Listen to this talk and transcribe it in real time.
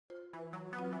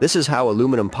This is how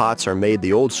aluminum pots are made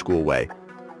the old school way.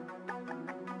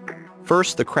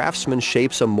 First, the craftsman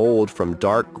shapes a mold from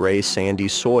dark gray sandy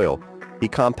soil. He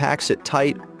compacts it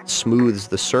tight, smooths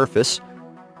the surface,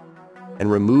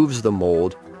 and removes the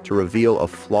mold to reveal a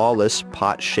flawless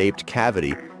pot-shaped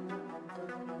cavity.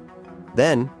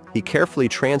 Then, he carefully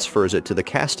transfers it to the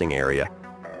casting area.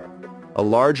 A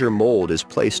larger mold is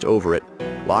placed over it,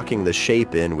 locking the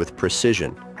shape in with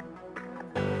precision.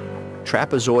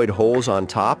 Trapezoid holes on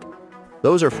top,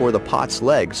 those are for the pot's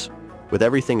legs. With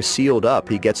everything sealed up,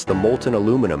 he gets the molten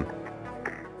aluminum.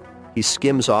 He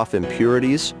skims off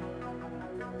impurities,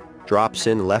 drops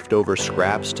in leftover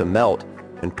scraps to melt,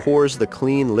 and pours the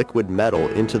clean liquid metal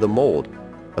into the mold.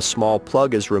 A small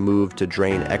plug is removed to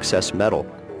drain excess metal.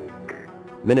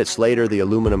 Minutes later, the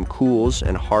aluminum cools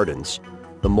and hardens.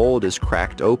 The mold is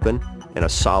cracked open and a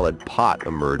solid pot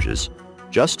emerges.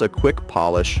 Just a quick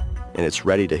polish and it's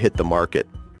ready to hit the market.